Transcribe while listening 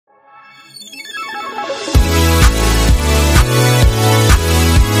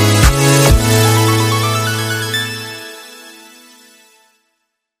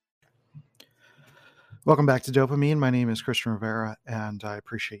Welcome back to Dopamine. My name is Christian Rivera, and I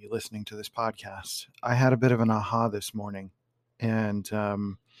appreciate you listening to this podcast. I had a bit of an aha this morning. And,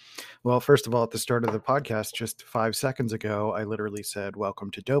 first of all, at the start of the podcast, just 5 seconds ago, I literally said,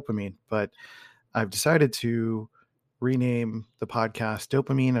 Welcome to Dopamine. But I've decided to rename the podcast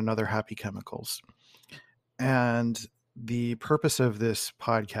Dopamine and Other Happy Chemicals. And the purpose of this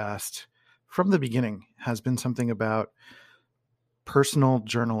podcast from the beginning has been something about personal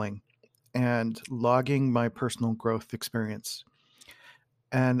journaling and logging my personal growth experience.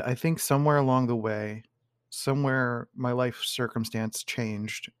 And I think somewhere along the way, somewhere my life circumstance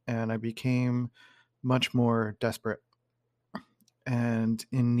changed and I became much more desperate and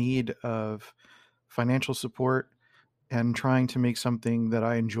in need of financial support and trying to make something that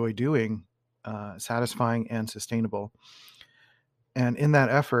I enjoy doing satisfying and sustainable. And in that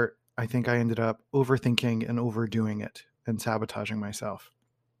effort, I think I ended up overthinking and overdoing it and sabotaging myself.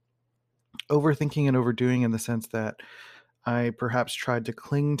 Overthinking and overdoing in the sense that I perhaps tried to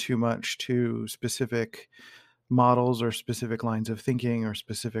cling too much to specific models or specific lines of thinking or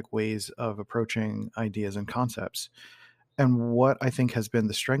specific ways of approaching ideas and concepts. And what I think has been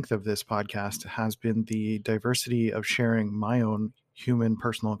the strength of this podcast has been the diversity of sharing my own human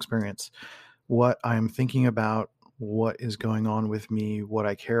personal experience, what I'm thinking about, what is going on with me, what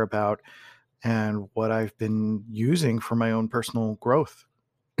I care about, and what I've been using for my own personal growth.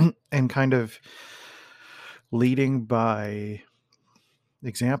 And kind of leading by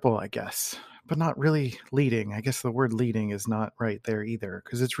example, I guess, but not really leading. I guess the word leading is not right there either,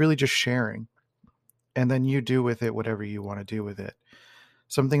 because it's really just sharing. And then you do with it whatever you want to do with it.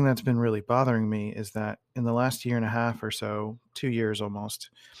 Something that's been really bothering me is that in the last year and a half or so, 2 years almost,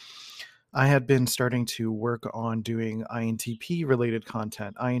 I had been starting to work on doing INTP related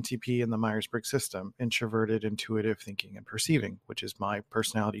content, INTP in the Myers-Briggs system, introverted, intuitive thinking and perceiving, which is my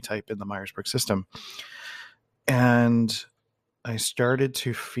personality type in the Myers-Briggs system. And I started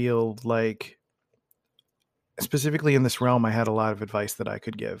to feel like, specifically in this realm, I had a lot of advice that I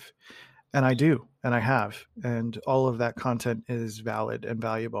could give. And I do, and I have. And all of that content is valid and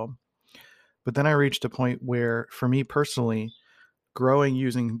valuable. But then I reached a point where, for me personally, growing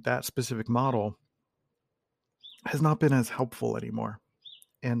using that specific model has not been as helpful anymore.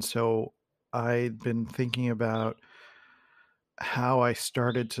 And so I've been thinking about how I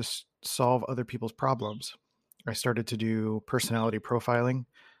started to solve other people's problems. I started to do personality profiling.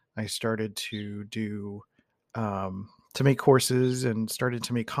 I started to do to make courses and started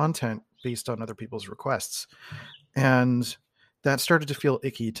to make content based on other people's requests. And that started to feel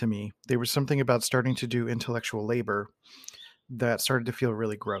icky to me. There was something about starting to do intellectual labor that started to feel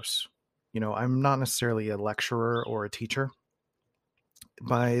really gross. You know, I'm not necessarily a lecturer or a teacher.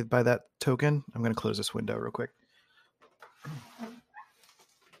 By that token, I'm going to close this window real quick.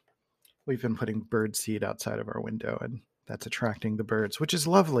 We've been putting bird seed outside of our window, and that's attracting the birds, which is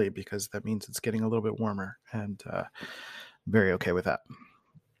lovely because that means it's getting a little bit warmer, and very okay with that.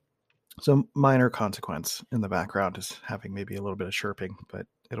 So minor consequence in the background is having maybe a little bit of chirping, but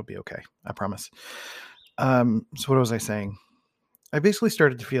it'll be okay. I promise. So what was I saying? I basically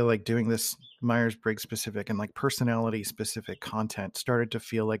started to feel like doing this Myers-Briggs specific and like personality specific content started to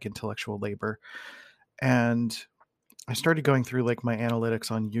feel like intellectual labor. And I started going through like my analytics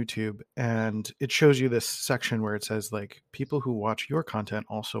on YouTube, and it shows you this section where it says like people who watch your content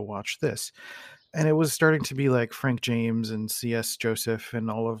also watch this. And it was starting to be like Frank James and C.S. Joseph and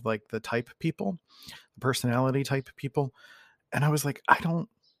all of like the type people, the personality type people. And I was like,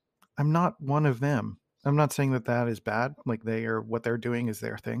 I'm not one of them. I'm not saying that that is bad. Like what they're doing is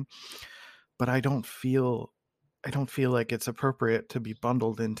their thing, but I don't feel like it's appropriate to be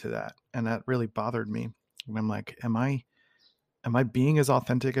bundled into that. And that really bothered me. And I'm like, am I being as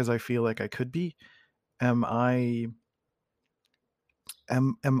authentic as I feel like I could be? Am I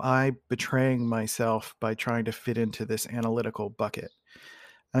betraying myself by trying to fit into this analytical bucket?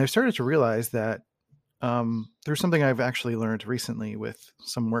 And I've started to realize that there's something I've actually learned recently with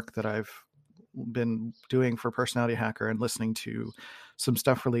some work that I've been doing for Personality Hacker and listening to some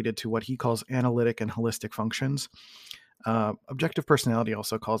stuff related to what he calls analytic and holistic functions. Objective personality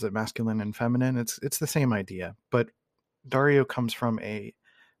also calls it masculine and feminine. It's the same idea, but Dario comes from a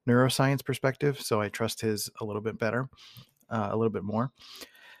neuroscience perspective, so I trust his a little bit better, a little bit more.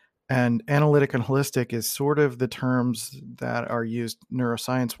 And analytic and holistic is sort of the terms that are used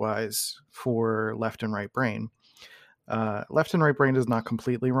neuroscience-wise for left and right brain. Left and right brain is not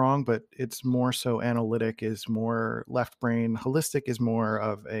completely wrong, but it's more so analytic is more left brain. Holistic is more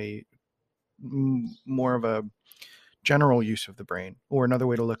of a general use of the brain, or another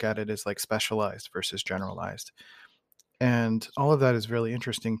way to look at it is like specialized versus generalized. And all of that is really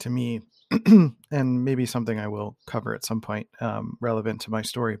interesting to me, and maybe something I will cover at some point, relevant to my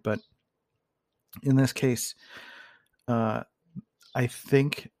story. But in this case, uh, I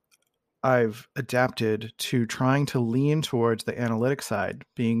think I've adapted to trying to lean towards the analytic side,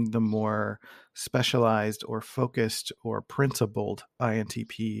 being the more specialized or focused or principled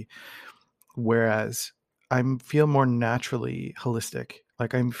INTP, whereas I feel more naturally holistic.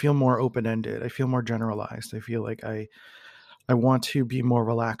 Like I feel more open-ended. I feel more generalized. I feel like I want to be more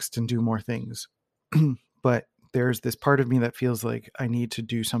relaxed and do more things. But there's this part of me that feels like I need to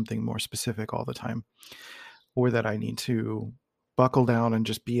do something more specific all the time, or that I need to buckle down and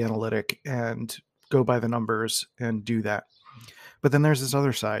just be analytic and go by the numbers and do that. But then there's this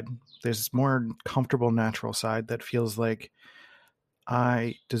other side. There's this more comfortable, natural side that feels like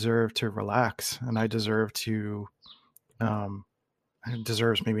I deserve to relax and I deserve to, um,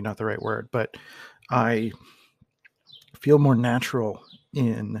 deserves maybe not the right word, but I feel more natural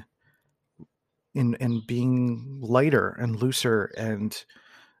in being lighter and looser and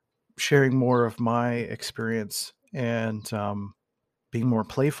sharing more of my experience, and being more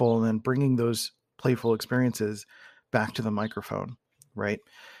playful, and then bringing those playful experiences back to the microphone, right?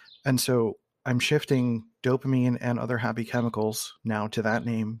 And so I'm shifting dopamine and other happy chemicals now to that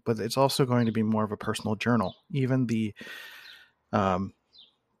name, but it's also going to be more of a personal journal. Even the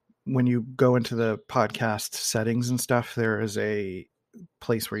when you go into the podcast settings and stuff, there is a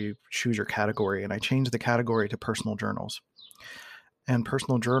place where you choose your category, and I changed the category to personal journals. And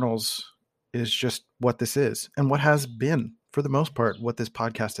personal journals is just what this is, and what has been, for the most part, what this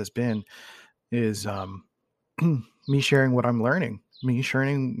podcast has been is me sharing what I'm learning, me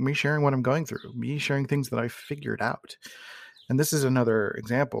sharing what I'm going through, me sharing things that I figured out. And this is another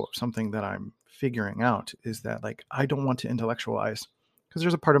example of something that I'm figuring out, is that like I don't want to intellectualize, because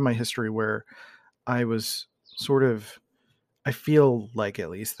there's a part of my history where I was sort of, I feel like at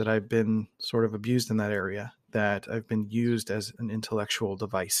least that I've been sort of abused in that area, that I've been used as an intellectual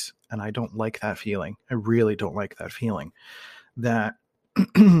device. And I don't like that feeling. I really don't like that feeling, that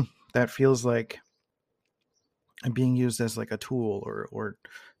that feels like I'm being used as like a tool, or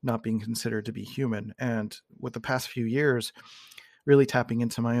not being considered to be human. And with the past few years, really tapping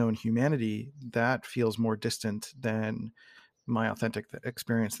into my own humanity, that feels more distant than my authentic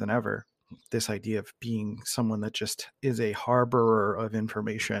experience than ever. This idea of being someone that just is a harborer of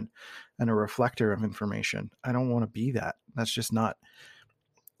information and a reflector of information. I don't want to be that. That's just not,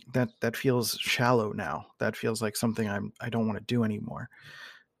 that feels shallow now. That feels like something I don't want to do anymore.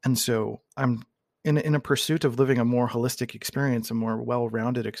 And so I'm in a pursuit of living a more holistic experience, a more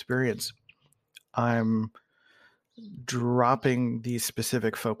well-rounded experience. I'm dropping these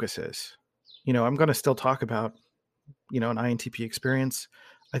specific focuses. I'm going to still talk about, an INTP experience.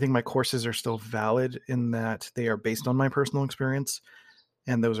 I think my courses are still valid in that they are based on my personal experience,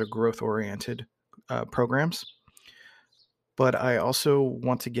 and those are growth-oriented programs. But I also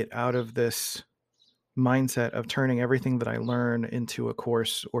want to get out of this mindset of turning everything that I learn into a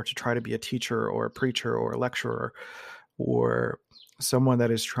course, or to try to be a teacher or a preacher or a lecturer, or someone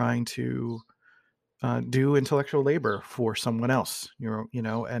that is trying to do intellectual labor for someone else,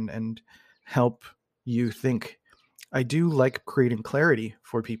 and help you think. I do like creating clarity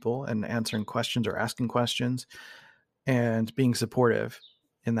for people and answering questions or asking questions and being supportive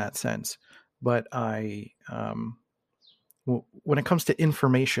in that sense. But when it comes to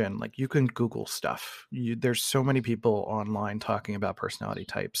information, like you can Google stuff. There's so many people online talking about personality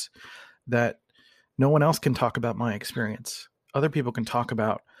types that no one else can talk about my experience. Other people can talk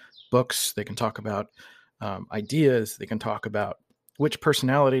about books. They can talk about ideas. They can talk about which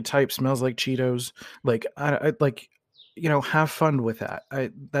personality type smells like Cheetos. Like I like, have fun with that.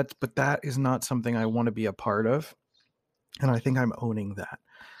 But that is not something I want to be a part of. And I think I'm owning that.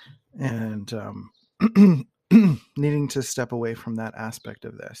 And needing to step away from that aspect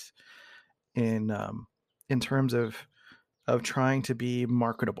of this in terms of trying to be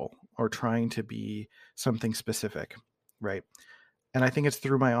marketable or trying to be something specific, right? And I think it's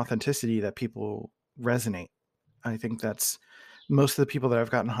through my authenticity that people resonate. I think that's most of the people that I've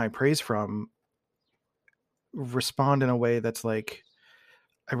gotten high praise from respond in a way that's like,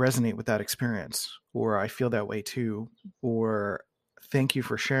 I resonate with that experience, or I feel that way too, or thank you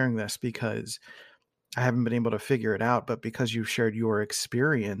for sharing this because I haven't been able to figure it out, but because you've shared your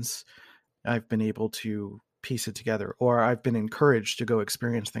experience, I've been able to piece it together, or I've been encouraged to go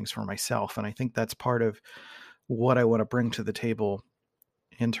experience things for myself. And I think that's part of what I want to bring to the table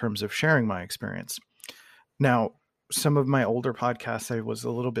in terms of sharing my experience. Now, some of my older podcasts, I was a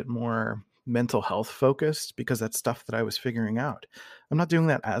little bit more mental health focused because that's stuff that I was figuring out. I'm not doing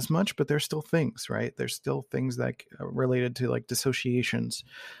that as much, but there's still things, right? There's still things like related to like dissociations.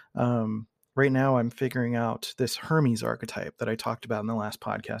 Right now, I'm figuring out this Hermes archetype that I talked about in the last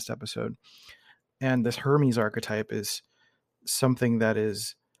podcast episode. And this Hermes archetype is something that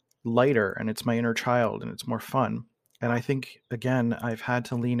is lighter and it's my inner child and it's more fun. And I think, again, I've had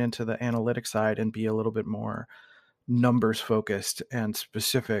to lean into the analytic side and be a little bit more numbers focused and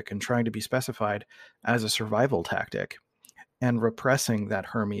specific and trying to be specified as a survival tactic and repressing that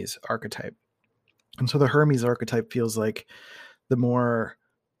Hermes archetype. And so the Hermes archetype feels like the more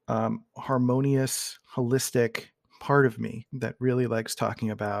harmonious, holistic part of me that really likes talking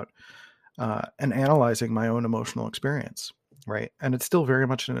about and analyzing my own emotional experience, right? And it's still very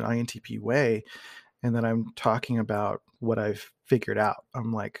much in an INTP way, and that I'm talking about what I've figured out.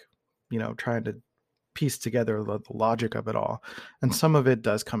 I'm like, trying to piece together the logic of it all. And some of it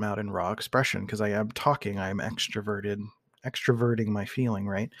does come out in raw expression because I am talking, I am extroverting my feeling,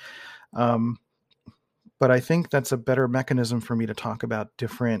 right? But I think that's a better mechanism for me to talk about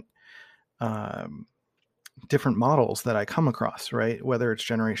different models that I come across, right? Whether it's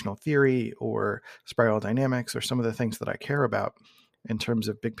generational theory or spiral dynamics or some of the things that I care about in terms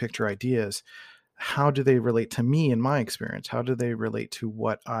of big picture ideas. How do they relate to me in my experience? How do they relate to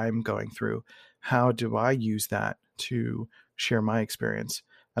what I'm going through? How do I use that to share my experience?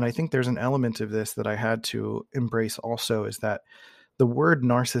 And I think there's an element of this that I had to embrace also, is that the word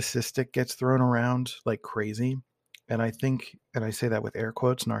narcissistic gets thrown around like crazy. And I think, and I say that with air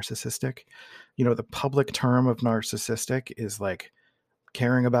quotes, narcissistic, the public term of narcissistic is like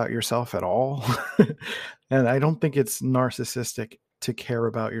caring about yourself at all. And I don't think it's narcissistic to care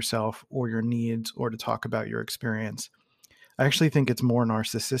about yourself or your needs or to talk about your experience. I actually think it's more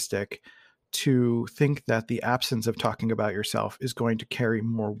narcissistic to think that the absence of talking about yourself is going to carry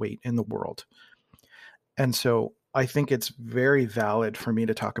more weight in the world. And so I think it's very valid for me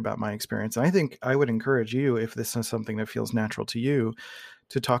to talk about my experience. And I think I would encourage you, if this is something that feels natural to you,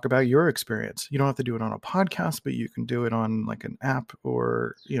 to talk about your experience. You don't have to do it on a podcast, but you can do it on like an app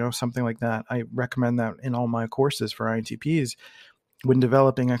or, something like that. I recommend that in all my courses for INTPs when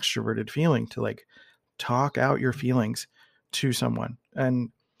developing extroverted feeling, to like talk out your feelings to someone. And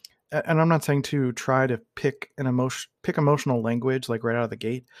I'm not saying to try to pick emotional language like right out of the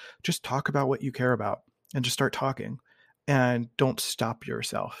gate. Just talk about what you care about and just start talking, and don't stop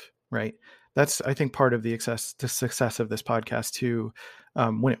yourself. Right. That's, I think, part of the success of this podcast too.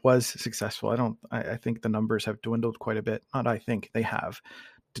 When it was successful, I think the numbers have dwindled quite a bit. Not I think, they have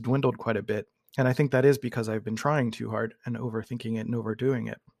dwindled quite a bit. And I think that is because I've been trying too hard and overthinking it and overdoing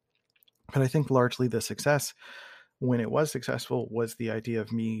it. But I think largely the success, when it was successful, was the idea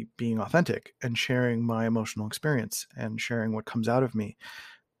of me being authentic and sharing my emotional experience and sharing what comes out of me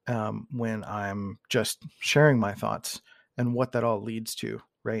when I'm just sharing my thoughts and what that all leads to,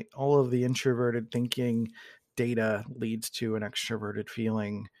 right? All of the introverted thinking data leads to an extroverted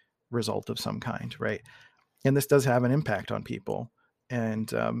feeling result of some kind, right? And this does have an impact on people.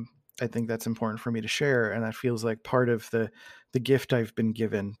 And I think that's important for me to share. And that feels like part of the gift I've been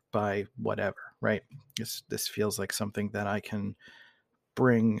given by whatever, right? This feels like something that I can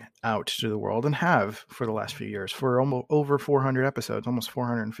bring out to the world and have for the last few years, for almost over 400 episodes, almost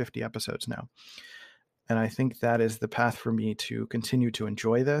 450 episodes now. And I think that is the path for me to continue to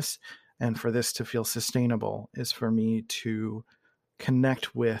enjoy this. And for this to feel sustainable is for me to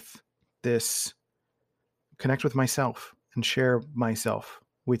connect with myself and share myself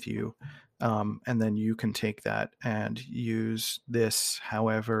with you. And then you can take that and use this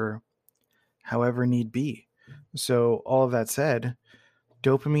however need be. So all of that said,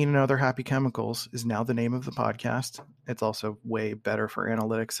 Dopamine and Other Happy Chemicals is now the name of the podcast. It's also way better for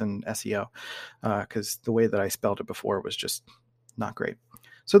analytics and SEO because the way that I spelled it before was just not great.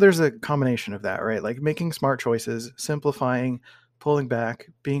 So there's a combination of that, right? Like making smart choices, simplifying, pulling back,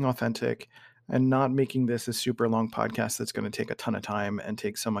 being authentic, and not making this a super long podcast that's going to take a ton of time and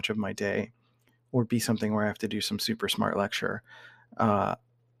take so much of my day, or be something where I have to do some super smart lecture.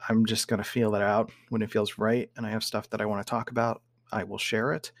 I'm just going to feel it out when it feels right. And I have stuff that I want to talk about. I will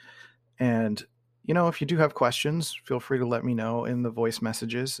share it. And, if you do have questions, feel free to let me know in the voice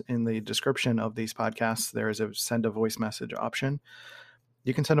messages. In the description of these podcasts, there is a send a voice message option.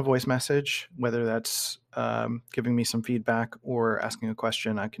 You can send a voice message, whether that's giving me some feedback or asking a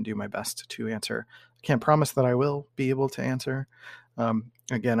question. I can do my best to answer. I can't promise that I will be able to answer.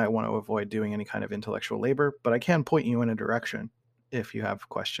 Again, I want to avoid doing any kind of intellectual labor, but I can point you in a direction if you have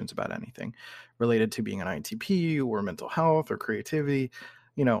questions about anything related to being an INTP or mental health or creativity.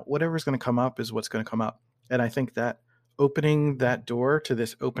 Whatever's going to come up is what's going to come up. And I think that opening that door to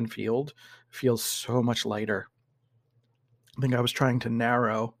this open field feels so much lighter. I think I was trying to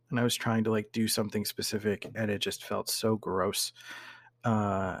narrow and I was trying to like do something specific, and it just felt so gross.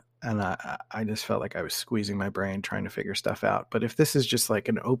 And I just felt like I was squeezing my brain trying to figure stuff out. But if this is just like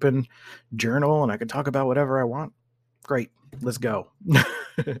an open journal and I can talk about whatever I want, great, let's go.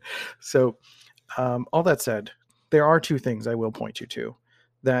 So, all that said, there are two things I will point you to.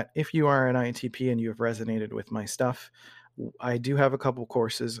 That if you are an INTP and you have resonated with my stuff, I do have a couple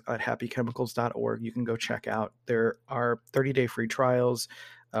courses at happychemicals.org you can go check out. There are 30-day free trials,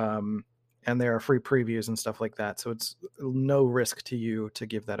 and there are free previews and stuff like that. So it's no risk to you to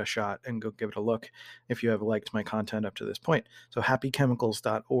give that a shot and go give it a look if you have liked my content up to this point. So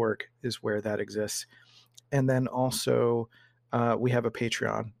happychemicals.org is where that exists. And then also, we have a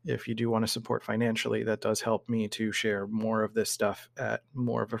Patreon. If you do want to support financially, that does help me to share more of this stuff at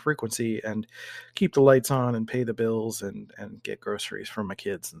more of a frequency and keep the lights on and pay the bills and get groceries for my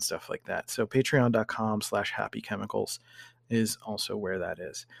kids and stuff like that. So patreon.com/happychemicals is also where that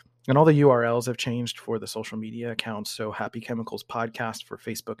is. And all the URLs have changed for the social media accounts. So Happy Chemicals Podcast for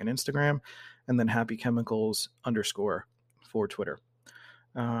Facebook and Instagram, and then Happy Chemicals _ for Twitter.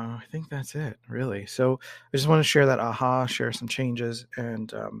 I think that's it, really. So I just want to share that share some changes, and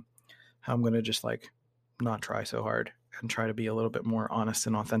how I'm going to just like not try so hard and try to be a little bit more honest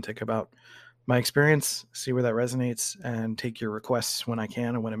and authentic about my experience, see where that resonates, and take your requests when I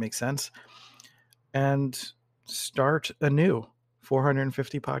can and when it makes sense, and start anew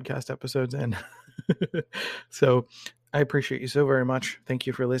 450 podcast episodes in. So I appreciate you so very much. Thank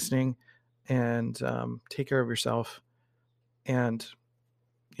you for listening, and take care of yourself and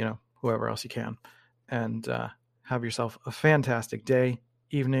whoever else you can, and have yourself a fantastic day,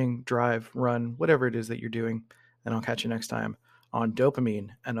 evening, drive, run, whatever it is that you're doing. And I'll catch you next time on Dopamine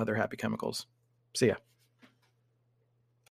and Other Happy Chemicals. See ya.